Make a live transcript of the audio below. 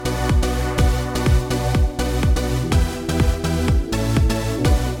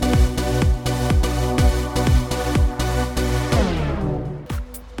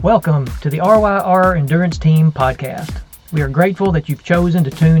Welcome to the RYR Endurance Team podcast. We are grateful that you've chosen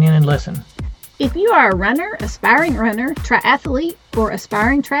to tune in and listen. If you are a runner, aspiring runner, triathlete, or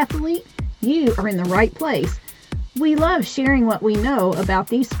aspiring triathlete, you are in the right place. We love sharing what we know about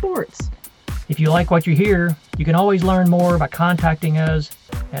these sports. If you like what you hear, you can always learn more by contacting us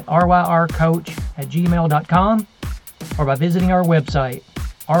at ryrcoach@gmail.com or by visiting our website,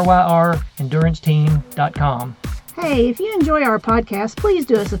 ryrenduranceteam.com. Hey, if you enjoy our podcast, please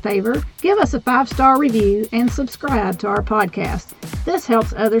do us a favor. Give us a 5-star review and subscribe to our podcast. This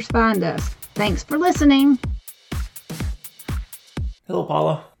helps others find us. Thanks for listening. Hello,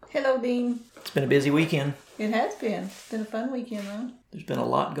 Paula. Hello, Dean. It's been a busy weekend. It has been. It's been a fun weekend, though. There's been a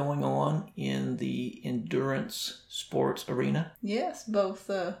lot going on in the endurance sports arena. Yes, both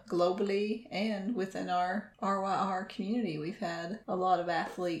globally and within our RYR community. We've had a lot of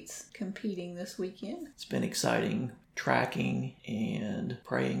athletes competing this weekend. It's been exciting tracking and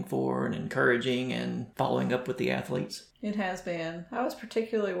praying for and encouraging and following up with the athletes. It has been. I was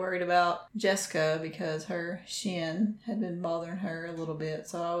particularly worried about Jessica because her shin had been bothering her a little bit.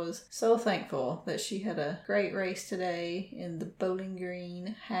 So I was so thankful that she had a great race today in the Bowling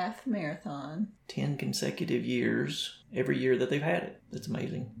Green Half Marathon. 10 consecutive years, every year that they've had it. That's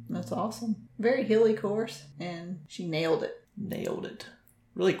amazing. That's awesome. Very hilly course, and she nailed it. Nailed it.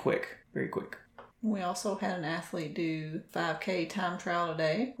 Really quick. Very quick. We also had an athlete do 5K time trial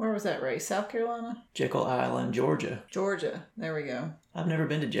today. Where was that race? South Carolina? Jekyll Island, Georgia. Georgia. There we go. I've never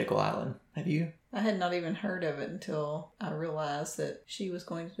been to Jekyll Island. Have you? I had not even heard of it until I realized that she was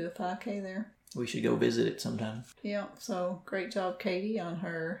going to do a 5K there. We should go visit it sometime. Yeah, so great job, Katie, on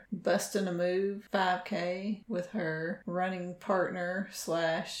her Bustin' a Move 5K with her running partner /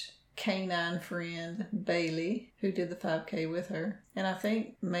 canine friend Bailey, who did the 5K with her. And I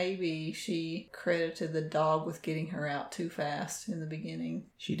think maybe she credited the dog with getting her out too fast in the beginning.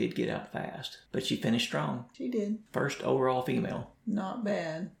 She did get out fast, but she finished strong. She did. First overall female. Not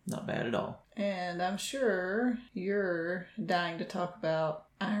bad. Not bad at all. And I'm sure you're dying to talk about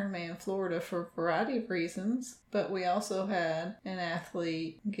Ironman Florida for a variety of reasons, but we also had an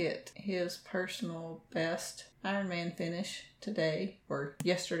athlete get his personal best Ironman finish today, or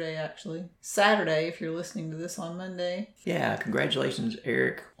yesterday actually. Saturday, if you're listening to this on Monday. Yeah, congratulations,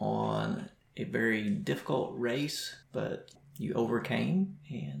 Eric, on a very difficult race, but you overcame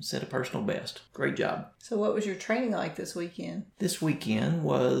and set a personal best. Great job. So what was your training like this weekend? This weekend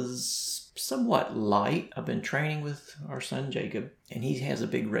was somewhat light. I've been training with our son Jacob, and he has a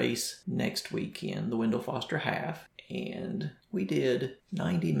big race next weekend, the Wendell Foster Half. And we did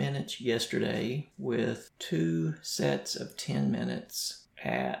 90 minutes yesterday with 2 sets of 10 minutes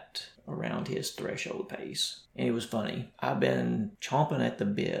at around his threshold pace. And it was funny. I've been chomping at the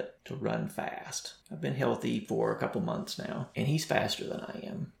bit to run fast. I've been healthy for a couple months now, and he's faster than I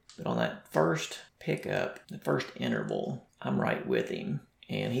am. But on that first pickup, the first interval, I'm right with him.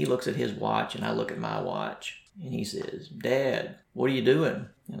 And he looks at his watch, and I look at my watch. And he says, "Dad, what are you doing?"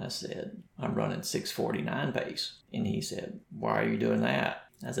 And I said, "I'm running 6:49 pace." And he said, "Why are you doing that?"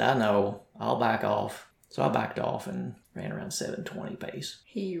 I said, "I know, I'll back off." So I backed off and ran around 7:20 pace.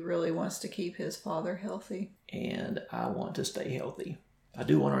 He really wants to keep his father healthy. And I want to stay healthy. I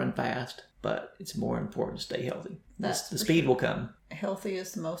do want to run fast, but it's more important to stay healthy. The speed will come. Healthy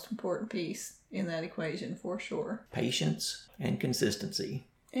is the most important piece in that equation for sure. Patience and consistency.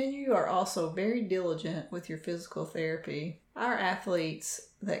 And you are also very diligent with your physical therapy. Our athletes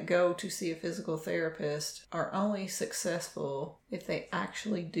that go to see a physical therapist are only successful if they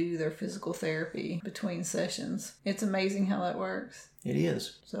actually do their physical therapy between sessions. It's amazing how that works. It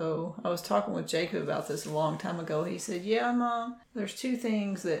is. So I was talking with Jacob about this a long time ago. He said, "Yeah, Mom, there's 2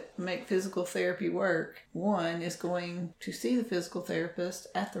 things that make physical therapy work. One is going to see the physical therapist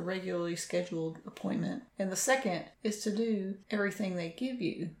at the regularly scheduled appointment. And the second is to do everything they give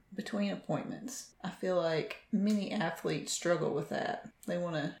you between appointments." I feel like many athletes struggle with that. They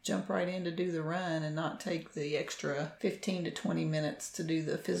want to jump right in to do the run and not take the extra 15 to 20 minutes to do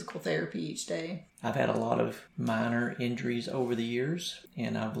the physical therapy each day. I've had a lot of minor injuries over the years,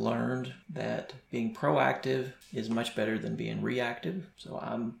 and I've learned that being proactive is much better than being reactive. So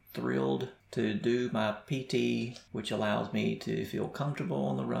I'm thrilled to do my PT, which allows me to feel comfortable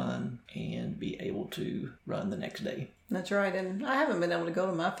on the run and be able to run the next day. That's right. And I haven't been able to go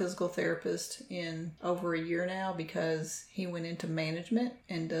to my physical therapist in over a year now because he went into management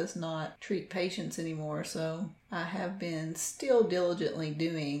and does not treat patients anymore. So I have been still diligently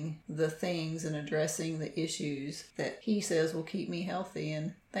doing the things and addressing the issues that he says will keep me healthy.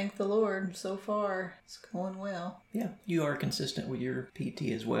 And thank the Lord, so far it's going well. Yeah, you are consistent with your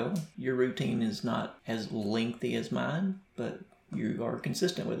PT as well. Your routine is not as lengthy as mine, but you are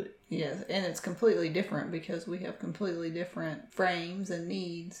consistent with it. Yes, and it's completely different because we have completely different frames and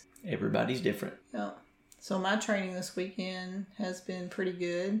needs. Everybody's different. Yep. So my training this weekend has been pretty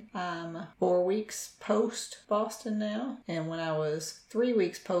good. I'm 4 weeks post Boston now. And when I was 3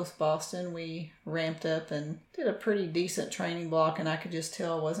 weeks post Boston, we ramped up and did a pretty decent training block, and I could just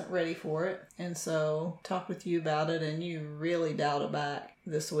tell I wasn't ready for it. And so talked with you about it, and you really dialed it back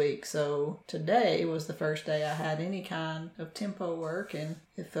this week. So today was the first day I had any kind of tempo work, and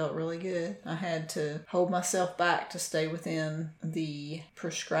it felt really good. I had to hold myself back to stay within the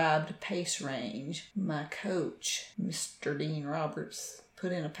prescribed pace range. My coach, Mr. Dean Roberts,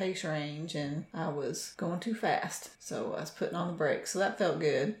 put in a pace range, and I was going too fast, so I was putting on the brakes. So that felt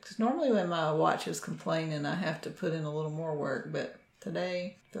good, because normally when my watch is complaining, I have to put in a little more work, but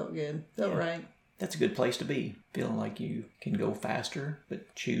today felt good. Felt right. That's a good place to be, feeling like you can go faster,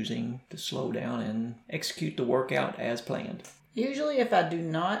 but choosing to slow down and execute the workout as planned. Usually if I do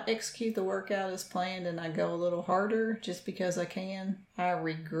not execute the workout as planned and I go a little harder just because I can, I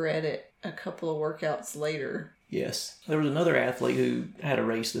regret it a couple of workouts later. Yes. There was another athlete who had a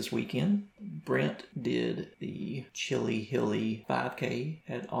race this weekend. Brent did the Chili Hilly 5K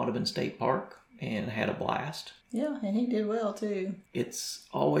at Audubon State Park and had a blast. Yeah, and he did well too. It's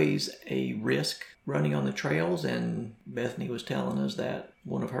always a risk running on the trails, and Bethany was telling us that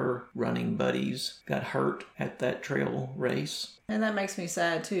one of her running buddies got hurt at that trail race. And that makes me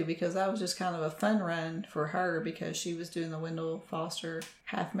sad too, because that was just kind of a fun run for her because she was doing the Wendell Foster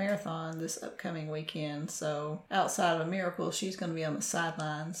half marathon this upcoming weekend. So outside of a miracle, she's going to be on the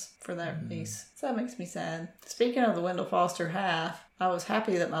sidelines for that race. So that makes me sad. Speaking of the Wendell Foster half, I was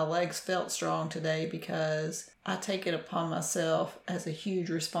happy that my legs felt strong today because I take it upon myself as a huge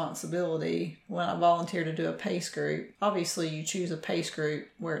responsibility when I volunteer to do a pace group. Obviously, you choose a pace group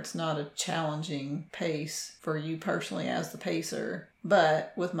where it's not a challenging pace for you personally as the pacer.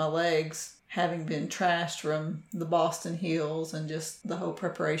 But with my legs having been trashed from the Boston Hills and just the whole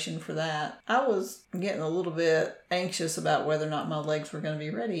preparation for that, I was getting a little bit anxious about whether or not my legs were going to be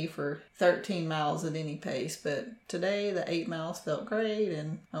ready for 13 miles at any pace. But today, the 8 miles felt great,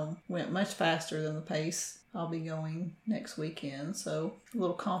 and I went much faster than the pace I'll be going next weekend. So a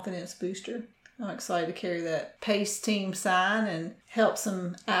little confidence booster. I'm excited to carry that PACE team sign and help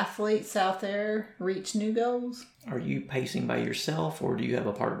some athletes out there reach new goals. Are you pacing by yourself, or do you have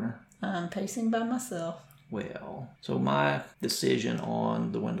a partner? I'm pacing by myself. Well, so my decision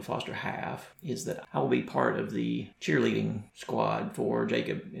on the Wendell Foster half is that I will be part of the cheerleading squad for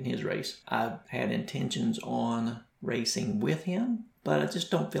Jacob in his race. I've had intentions on racing with him, but I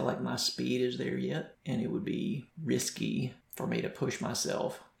just don't feel like my speed is there yet, and it would be risky for me to push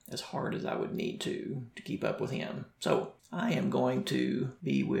myself as hard as I would need to keep up with him. So I am going to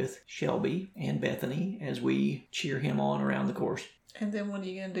be with Shelby and Bethany as we cheer him on around the course. And then what are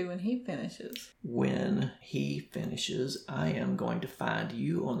you going to do when he finishes? When he finishes, I am going to find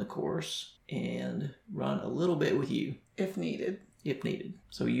you on the course and run a little bit with you. If needed. If needed.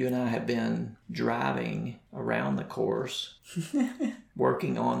 So you and I have been driving around the course,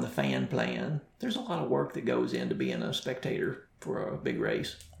 working on the fan plan. There's a lot of work that goes into being a spectator for a big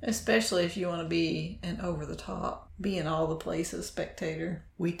race. Especially if you want to be an over-the-top, be in all the places spectator.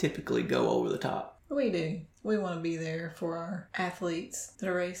 We typically go over the top. We do. We want to be there for our athletes that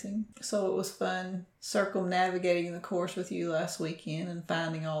are racing. So it was fun circumnavigating the course with you last weekend and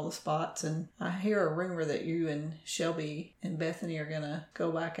finding all the spots. And I hear a rumor that you and Shelby and Bethany are going to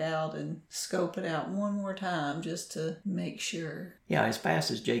go back out and scope it out one more time just to make sure. Yeah, as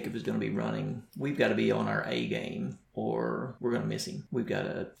fast as Jacob is going to be running, we've got to be on our A game or we're going to miss him. We've got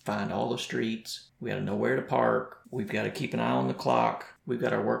to find all the streets. We got to know where to park. We've got to keep an eye on the clock. We've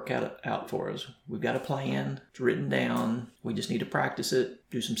got our work out for us. We've got a plan. It's written down. We just need to practice it,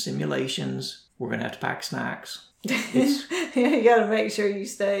 do some simulations. We're going to have to pack snacks. You got to make sure you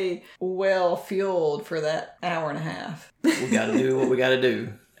stay well fueled for that hour and a half. We got to do what we got to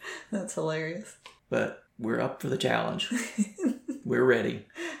do. That's hilarious. But we're up for the challenge. We're ready.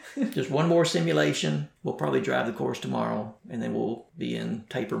 Just one more simulation. We'll probably drive the course tomorrow, and then we'll be in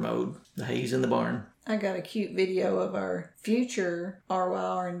taper mode. The hay's in the barn. I got a cute video of our future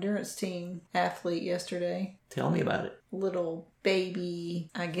RYR endurance team athlete yesterday. Tell me about it. Little baby.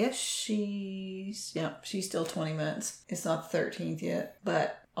 I guess she's still 20 months. It's not the 13th yet,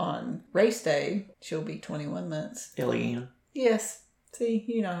 but on race day, she'll be 21 months. Eliane. Yes. See,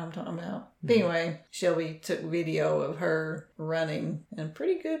 you know what I'm talking about. But anyway, Shelby took video of her running, and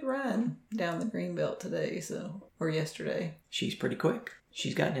pretty good run down the Greenbelt today, or yesterday. She's pretty quick.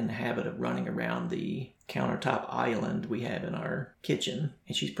 She's gotten in the habit of running around the countertop island we have in our kitchen,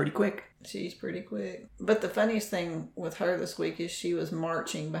 and she's pretty quick. She's pretty quick. But the funniest thing with her this week is she was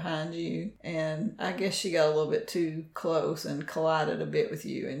marching behind you, and I guess she got a little bit too close and collided a bit with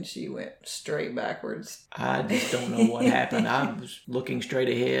you, and she went straight backwards. I just don't know what happened. I was looking straight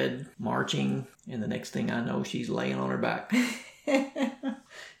ahead, marching, and the next thing I know, she's laying on her back.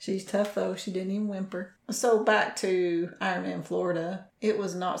 She's tough, though. She didn't even whimper. So back to Ironman Florida. It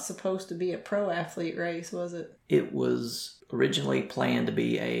was not supposed to be a pro athlete race, was it? It was originally planned to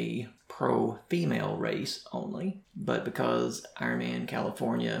be a pro female race only, but because Ironman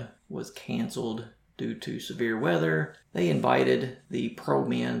California was canceled due to severe weather, they invited the pro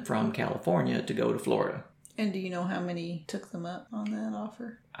men from California to go to Florida. And do you know how many took them up on that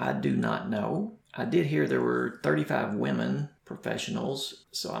offer? I do not know. I did hear there were 35 women professionals,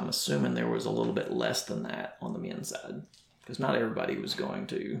 so I'm assuming there was a little bit less than that on the men's side, because not everybody was going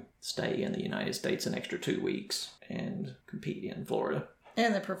to stay in the United States an extra 2 weeks and compete in Florida.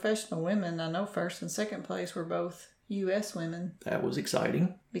 And the professional women, I know first and second place were both U.S. women. That was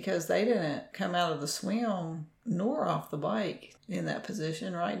exciting. Because they didn't come out of the swim nor off the bike in that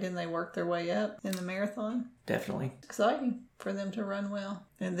position, right? Didn't they work their way up in the marathon? Definitely. Exciting for them to run well.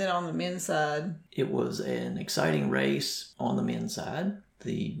 And then on the men's side, it was an exciting race on the men's side.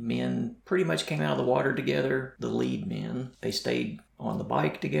 The men pretty much came out of the water together. The lead men, they stayed on the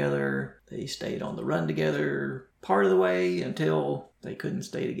bike together. They stayed on the run together part of the way until they couldn't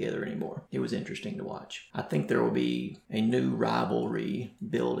stay together anymore. It was interesting to watch. I think there will be a new rivalry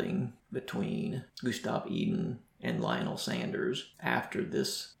building between Gustav Iden and Lionel Sanders after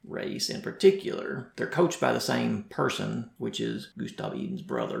this race in particular. They're coached by the same person, which is Gustav Iden's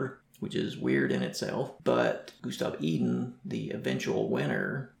brother, which is weird in itself. But Gustav Iden, the eventual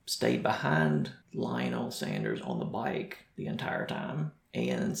winner, stayed behind Lionel Sanders on the bike the entire time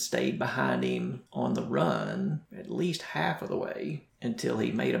and stayed behind him on the run at least half of the way until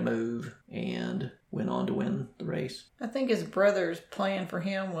he made a move and went on to win the race. I think his brother's plan for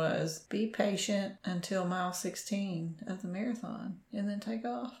him was be patient until mile 16 of the marathon and then take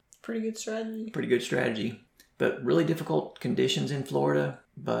off. Pretty good strategy. But really difficult conditions in Florida.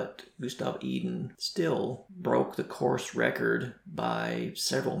 But Gustav Iden still broke the course record by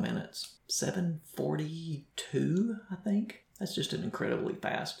several minutes. 7:42, I think. That's just an incredibly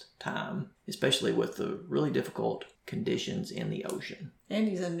fast time, especially with the really difficult conditions in the ocean. And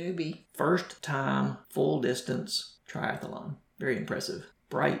he's a newbie. First time full distance triathlon. Very impressive.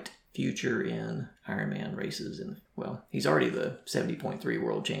 Bright future in Ironman races. And well, he's already the 70.3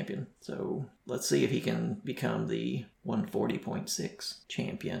 world champion. So let's see if he can become the 140.6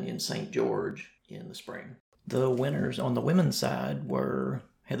 champion in St. George in the spring. The winners on the women's side were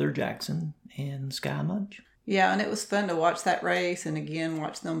Heather Jackson and Sky Mudge. Yeah, and it was fun to watch that race and again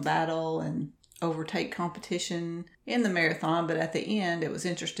watch them battle and overtake competition in the marathon. But at the end, it was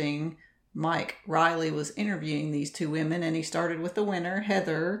interesting. Mike Riley was interviewing these two women, and he started with the winner,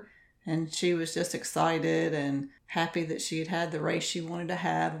 Heather, and she was just excited and happy that she had had the race she wanted to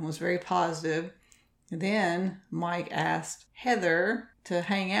have and was very positive. And then Mike asked Heather to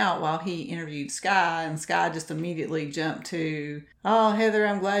hang out while he interviewed Sky, and Sky just immediately jumped to, "Oh, Heather,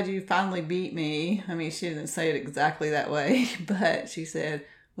 I'm glad you finally beat me." I mean, she didn't say it exactly that way, but she said,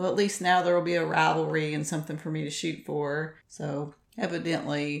 "Well, at least now there will be a rivalry and something for me to shoot for." So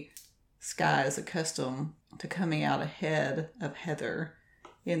evidently, Sky is accustomed to coming out ahead of Heather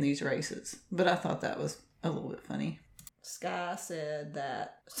in these races. But I thought that was a little bit funny. Sky said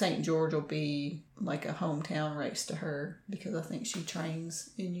that St. George will be like a hometown race to her because I think she trains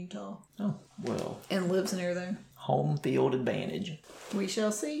in Utah. Oh, well. And lives near there. Home field advantage. We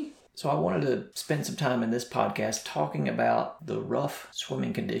shall see. So I wanted to spend some time in this podcast talking about the rough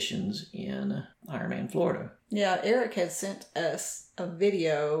swimming conditions in Ironman Florida. Yeah, Eric had sent us a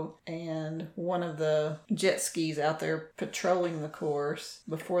video and one of the jet skis out there patrolling the course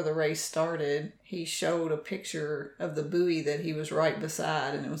before the race started. He showed a picture of the buoy that he was right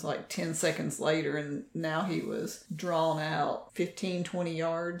beside, and it was like 10 seconds later, and now he was drawn out 15, 20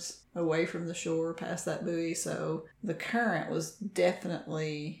 yards away from the shore past that buoy. So the current was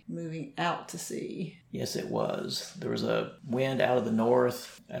definitely moving out to sea. Yes, it was. There was a wind out of the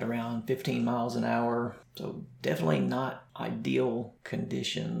north at around 15 miles an hour. So definitely not ideal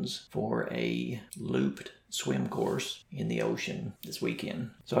conditions for a looped swim course in the ocean this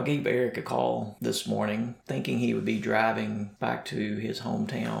weekend. So I gave Eric a call this morning thinking he would be driving back to his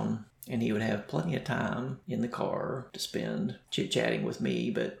hometown and he would have plenty of time in the car to spend chit-chatting with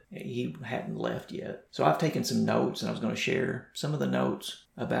me, but he hadn't left yet. So I've taken some notes, and I was going to share some of the notes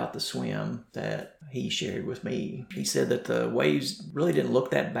about the swim that he shared with me. He said that the waves really didn't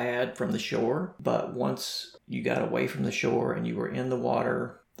look that bad from the shore, but once you got away from the shore and you were in the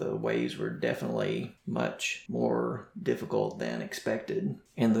water, the waves were definitely much more difficult than expected.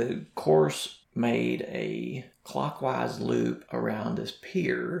 And the course made a clockwise loop around this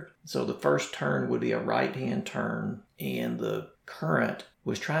pier. So the first turn would be a right-hand turn, and the current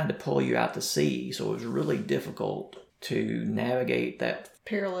was trying to pull you out to sea. So it was really difficult to navigate that.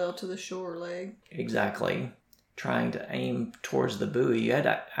 Parallel to the shore leg. Exactly. Trying to aim towards the buoy. You had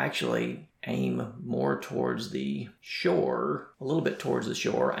to actually aim more towards the shore, a little bit towards the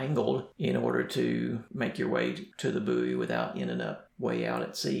shore, angled, in order to make your way to the buoy without ending up way out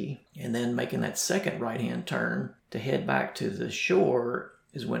at sea. And then making that second right-hand turn to head back to the shore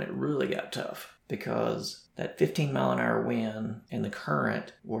is when it really got tough, because that 15-mile-an-hour wind and the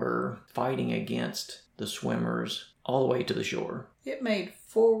current were fighting against the swimmers all the way to the shore. It made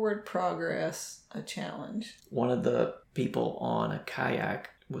forward progress a challenge. One of the people on a kayak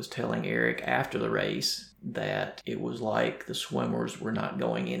was telling Eric after the race that it was like the swimmers were not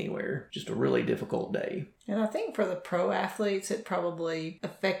going anywhere. Just a really difficult day. And I think for the pro athletes, it probably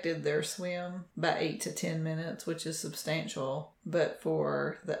affected their swim by 8 to 10 minutes, which is substantial. But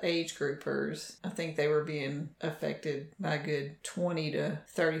for the age groupers, I think they were being affected by a good 20 to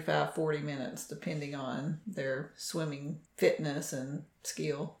 35, 40 minutes, depending on their swimming fitness and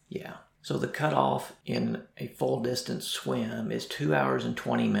skill. Yeah. So the cutoff in a full distance swim is 2 hours and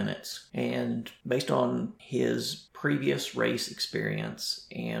 20 minutes. And based on his previous race experience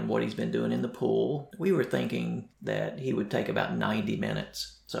and what he's been doing in the pool, we were thinking that he would take about 90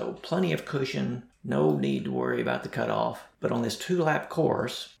 minutes. So plenty of cushion, no need to worry about the cutoff. But on this 2-lap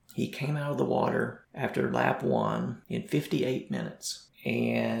course, he came out of the water after lap 1 in 58 minutes.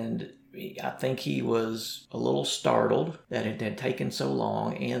 And I think he was a little startled that it had taken so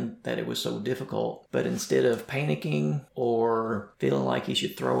long and that it was so difficult. But instead of panicking or feeling like he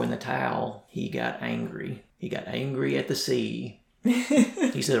should throw in the towel, he got angry. He got angry at the sea.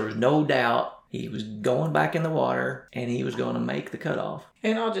 He said there was no doubt he was going back in the water and he was going to make the cutoff.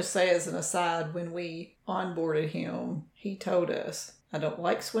 And I'll just say as an aside, when we onboarded him, he told us, I don't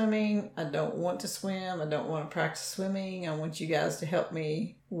like swimming. I don't want to swim. I don't want to practice swimming. I want you guys to help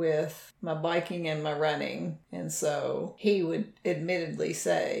me with my biking and my running. And so he would admittedly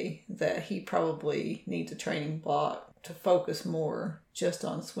say that he probably needs a training block to focus more just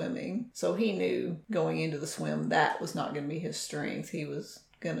on swimming. So he knew going into the swim that was not going to be his strength. He was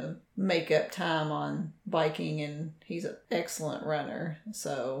going to make up time on biking, and he's an excellent runner.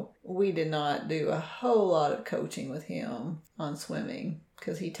 So we did not do a whole lot of coaching with him on swimming,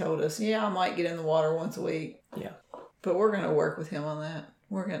 because he told us, yeah, I might get in the water once a week. Yeah. But we're going to work with him on that.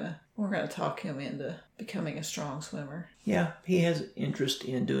 We're going to talk him into becoming a strong swimmer. Yeah, he has interest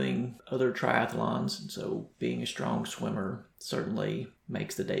in doing other triathlons, and so being a strong swimmer certainly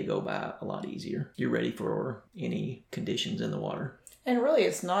makes the day go by a lot easier. You're ready for any conditions in the water. And really,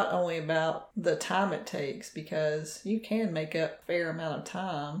 it's not only about the time it takes, because you can make up a fair amount of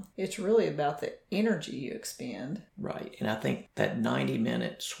time. It's really about the energy you expend. Right. And I think that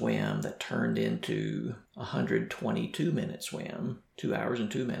 90-minute swim that turned into a 122-minute swim, 2 hours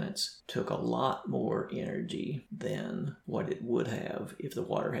and 2 minutes, took a lot more energy than what it would have if the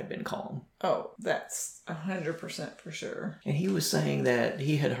water had been calm. Oh, that's 100% for sure. And he was saying that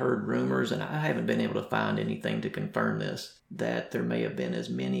he had heard rumors, and I haven't been able to find anything to confirm this, that there may have been as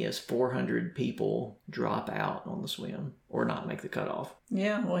many as 400 people drop out on the swim or not make the cutoff.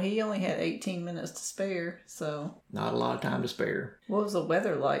 Yeah, well, he only had 18 minutes to spare, so... Not a lot of time to spare. What was the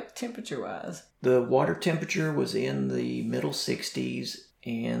weather like, temperature-wise? The water temperature was in the middle 60s,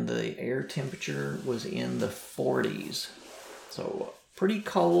 and the air temperature was in the 40s. So pretty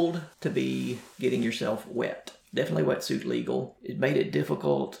cold to be getting yourself wet. Definitely wetsuit legal. It made it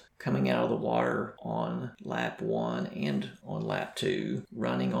difficult coming out of the water on lap 1 and on lap 2,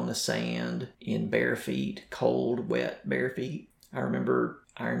 running on the sand in bare feet, cold, wet, bare feet. I remember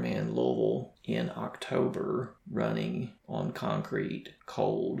Ironman Louisville in October running on concrete,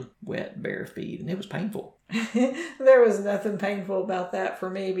 cold, wet, bare feet, and it was painful. There was nothing painful about that for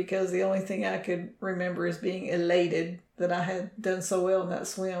me, because the only thing I could remember is being elated that I had done so well in that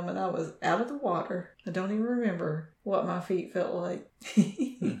swim, and I was out of the water. I don't even remember what my feet felt like.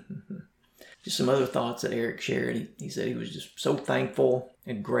 Just some other thoughts that Eric shared. He said he was just so thankful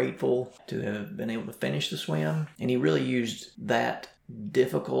and grateful to have been able to finish the swim. And he really used that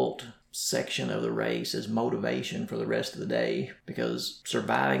difficult section of the race as motivation for the rest of the day, because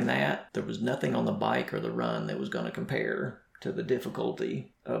surviving that, there was nothing on the bike or the run that was going to compare to the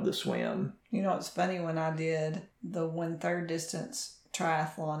difficulty of the swim. You know, it's funny, when I did the 1/3 distance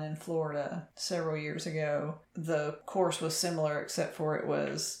triathlon in Florida several years ago, the course was similar except for it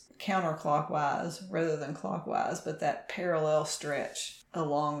was counterclockwise rather than clockwise, but that parallel stretch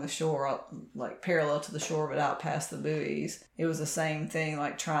along the shore, like parallel to the shore but out past the buoys, it was the same thing,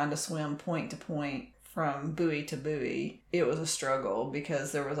 like trying to swim point to point from buoy to buoy. It was a struggle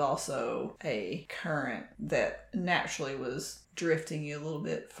because there was also a current that naturally was drifting you a little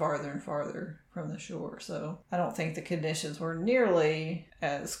bit farther and farther from the shore. So I don't think the conditions were nearly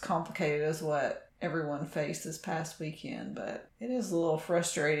as complicated as what everyone faced this past weekend, but it is a little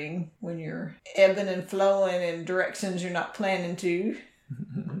frustrating when you're ebbing and flowing in directions you're not planning to.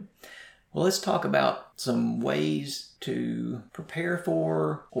 Well, let's talk about some ways to prepare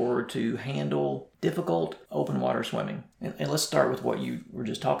for or to handle difficult open water swimming. And let's start with what you were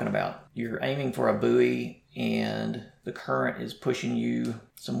just talking about. You're aiming for a buoy and the current is pushing you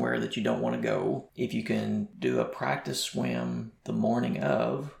somewhere that you don't want to go. If you can do a practice swim the morning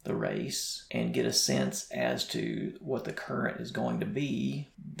of the race and get a sense as to what the current is going to be,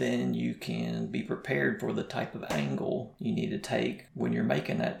 then you can be prepared for the type of angle you need to take when you're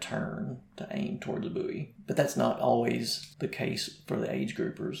making that turn to aim toward the buoy. But that's not always the case for the age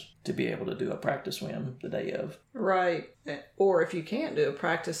groupers to be able to do a practice swim the day of. Right. Or if you can't do a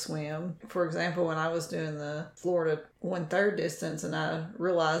practice swim, for example, when I was doing the Florida 1/3 distance and I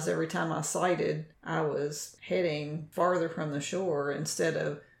realized every time I sighted, I was heading farther from the shore, instead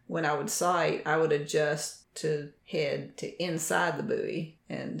of when I would sight, I would adjust to head to inside the buoy.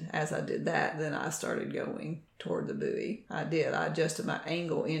 And as I did that, then I started going toward the buoy. I adjusted my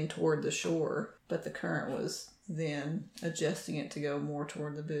angle in toward the shore, but the current was then adjusting it to go more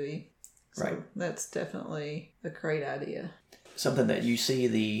toward the buoy. So right. That's definitely a great idea. Something that you see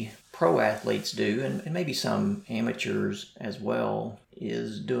the pro athletes do, and maybe some amateurs as well,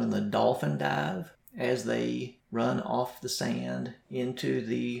 is doing the dolphin dive as they run off the sand into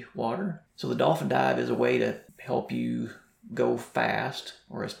the water. So the dolphin dive is a way to help you go fast,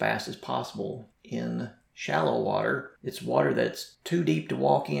 or as fast as possible, in shallow water. It's water that's too deep to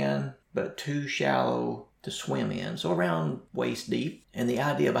walk in, but too shallow to swim in, so around waist deep. And the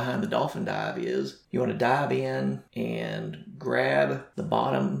idea behind the dolphin dive is you want to dive in and grab the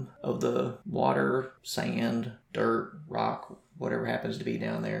bottom of the water, sand, dirt, rock, whatever happens to be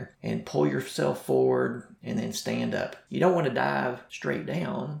down there, and pull yourself forward and then stand up. You don't want to dive straight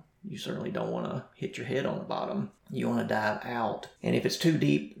down. You certainly don't want to hit your head on the bottom. You want to dive out. And if it's too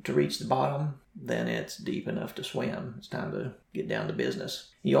deep to reach the bottom, then it's deep enough to swim. It's time to get down to business.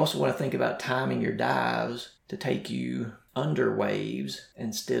 You also want to think about timing your dives to take you under waves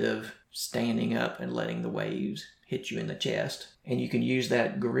instead of standing up and letting the waves hit you in the chest. And you can use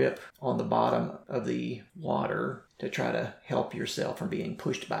that grip on the bottom of the water to try to help yourself from being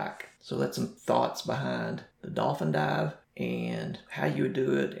pushed back. So that's some thoughts behind the dolphin dive and how you would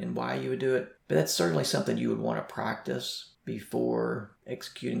do it and why you would do it. But that's certainly something you would want to practice before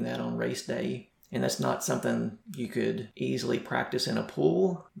executing that on race day. And that's not something you could easily practice in a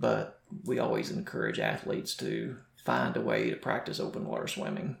pool, but we always encourage athletes to find a way to practice open water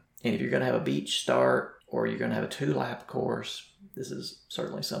swimming. And if you're going to have a beach start or you're going to have a 2-lap course, this is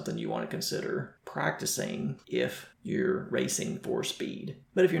certainly something you want to consider practicing if you're racing for speed.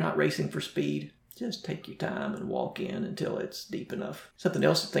 But if you're not racing for speed, just take your time and walk in until it's deep enough. Something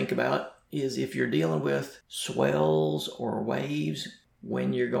else to think about is if you're dealing with swells or waves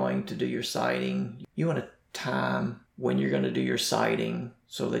when you're going to do your sighting, you want to time when you're going to do your sighting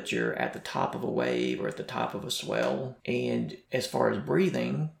so that you're at the top of a wave or at the top of a swell. And as far as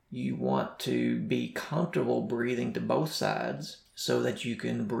breathing, you want to be comfortable breathing to both sides so that you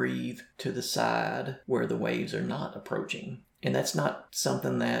can breathe to the side where the waves are not approaching. And that's not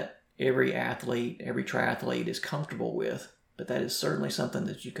something that every athlete, every triathlete is comfortable with, but that is certainly something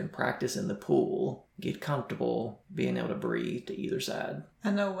that you can practice in the pool, get comfortable being able to breathe to either side. I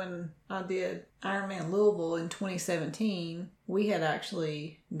know when I did Ironman Louisville in 2017, we had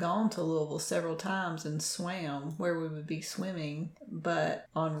actually gone to Louisville several times and swam where we would be swimming, but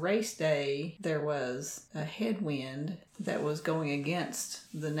on race day there was a headwind that was going against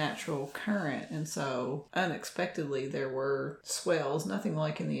the natural current, and so unexpectedly there were swells, nothing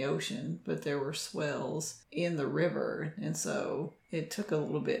like in the ocean, but there were swells in the river, and so it took a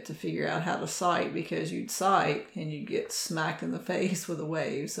little bit to figure out how to sight, because you'd sight and you'd get smacked in the face with a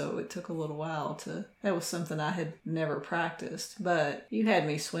wave. So it took a little while that was something I had never practiced. But you had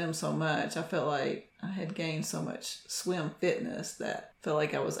me swim so much. I felt like I had gained so much swim fitness that I felt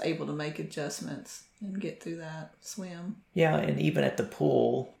like I was able to make adjustments and get through that swim. Yeah, and even at the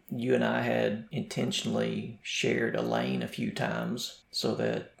pool, you and I had intentionally shared a lane a few times so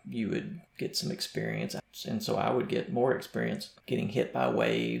that you would get some experience. And so I would get more experience getting hit by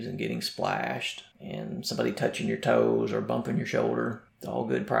waves and getting splashed and somebody touching your toes or bumping your shoulder. It's all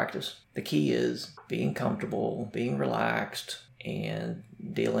good practice. The key is being comfortable, being relaxed, and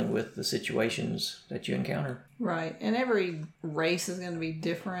dealing with the situations that you encounter. Right. And every race is going to be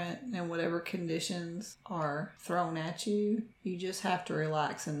different, and whatever conditions are thrown at you, you just have to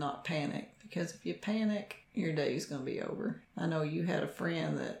relax and not panic, because if you panic, your day is going to be over. I know you had a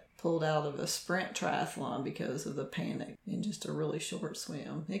friend that pulled out of a sprint triathlon because of the panic in just a really short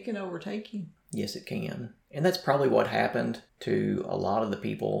swim. It can overtake you. Yes, it can. And that's probably what happened to a lot of the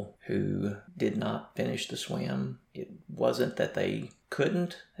people who did not finish the swim. It wasn't that they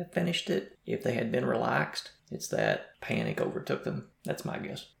couldn't have finished it if they had been relaxed. It's that panic overtook them. That's my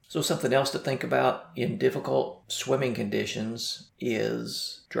guess. So something else to think about in difficult swimming conditions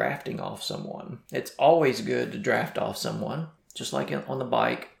is drafting off someone. It's always good to draft off someone. Just like on the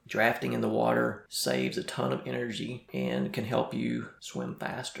bike, drafting in the water saves a ton of energy and can help you swim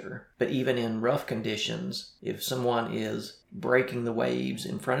faster. But even in rough conditions, if someone is breaking the waves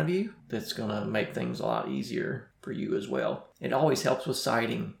in front of you, that's going to make things a lot easier for you as well. It always helps with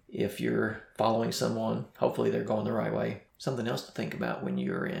sighting. If you're following someone, hopefully they're going the right way. Something else to think about when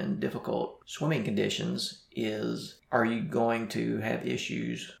you're in difficult swimming conditions is, are you going to have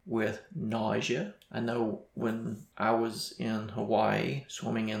issues with nausea? I know when I was in Hawaii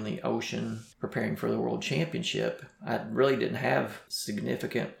swimming in the ocean preparing for the World Championship, I really didn't have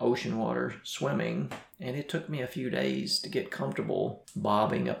significant ocean water swimming, and it took me a few days to get comfortable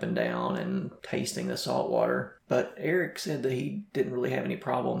bobbing up and down and tasting the salt water. But Eric said that he didn't really have any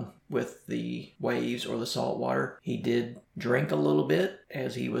problem with the waves or the salt water. He did drink a little bit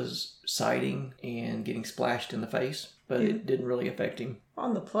as he was sighting and getting splashed in the face, but it didn't really affect him.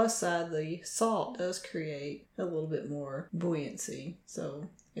 On the plus side, the salt does create a little bit more buoyancy, so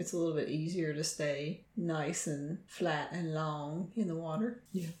it's a little bit easier to stay nice and flat and long in the water.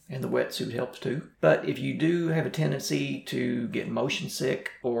 Yeah, and the wetsuit helps too. But if you do have a tendency to get motion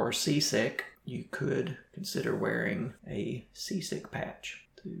sick or seasick, you could consider wearing a seasick patch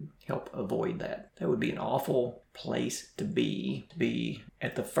to help avoid that. That would be an awful place to be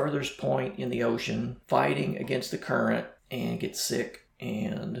at the furthest point in the ocean, fighting against the current, and get sick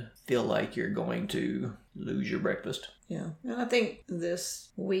and feel like you're going to lose your breakfast. Yeah, and I think this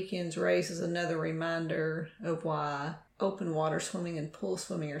weekend's race is another reminder of why open water swimming and pool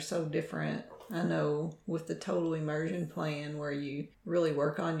swimming are so different. I know with the total immersion plan, where you really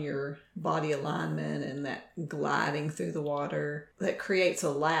work on your body alignment and that gliding through the water, that creates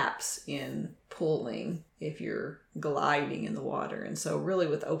a lapse in pulling if you're gliding in the water. And so really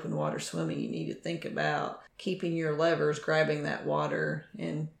with open water swimming, you need to think about keeping your levers, grabbing that water,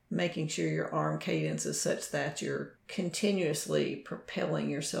 and making sure your arm cadence is such that you're continuously propelling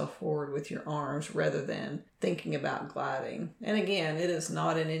yourself forward with your arms rather than thinking about gliding. And again, it is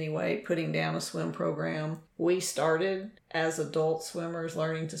not in any way putting down a swim program. We started as adult swimmers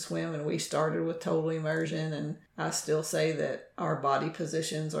learning to swim, and we started with total immersion, and I still say that our body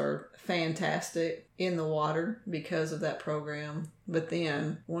positions are fantastic in the water because of that program. But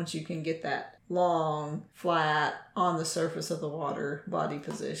then once you can get that long, flat, on the surface of the water body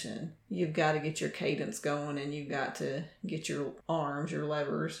position, you've got to get your cadence going, and you've got to get your arms, your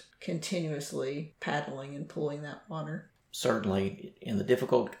levers, continuously paddling and pulling that water. Certainly, in the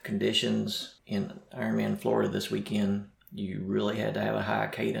difficult conditions in Ironman Florida this weekend, you really had to have a high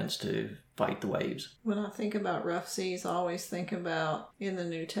cadence to fight the waves. When I think about rough seas, I always think about in the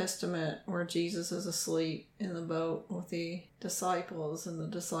New Testament where Jesus is asleep in the boat with the disciples, and the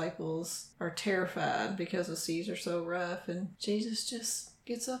disciples are terrified because the seas are so rough, and Jesus just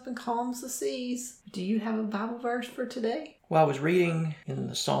gets up and calms the seas. Do you have a Bible verse for today? Well, I was reading in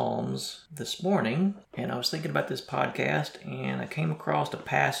the Psalms this morning, and I was thinking about this podcast, and I came across a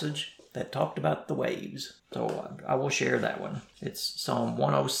passage that talked about the waves. So I will share that one. It's Psalm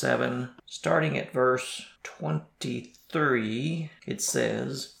 107, starting at verse 23. It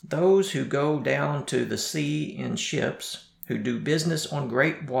says, "Those who go down to the sea in ships, who do business on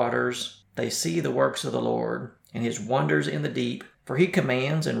great waters, they see the works of the Lord, and his wonders in the deep. For he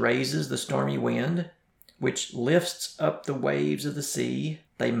commands and raises the stormy wind. which lifts up the waves of the sea.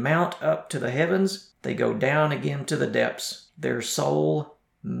 They mount up to the heavens. They go down again to the depths. Their soul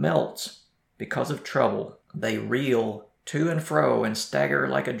melts because of trouble. They reel to and fro and stagger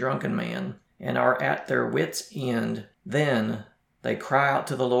like a drunken man, and are at their wits' end. Then they cry out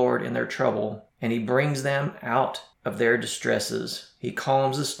to the Lord in their trouble, and he brings them out of their distresses. He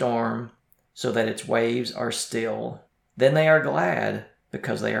calms the storm so that its waves are still. Then they are glad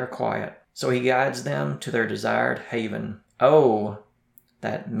because they are quiet. So he guides them to their desired haven. Oh,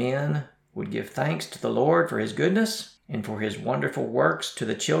 that men would give thanks to the Lord for his goodness and for his wonderful works to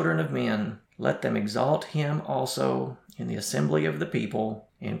the children of men. Let them exalt him also in the assembly of the people,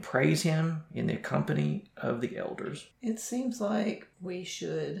 and praise him in the company of the elders. It seems like we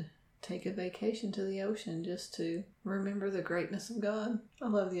should take a vacation to the ocean just to remember the greatness of God. I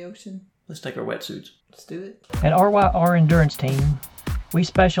love the ocean. Let's take our wetsuits. Let's do it. At RYR Endurance Team, we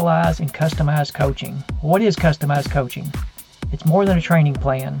specialize in customized coaching. What is customized coaching? It's more than a training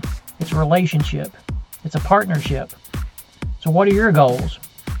plan. It's a relationship. It's a partnership. So what are your goals?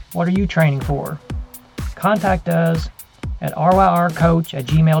 What are you training for? Contact us at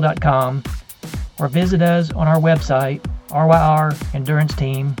ryrcoach@gmail.com or visit us on our website,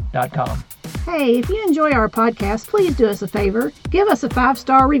 ryrenduranceteam.com. Hey, if you enjoy our podcast, please do us a favor. Give us a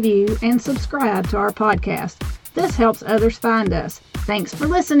 5-star review and subscribe to our podcast. This helps others find us. Thanks for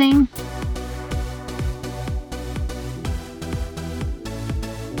listening.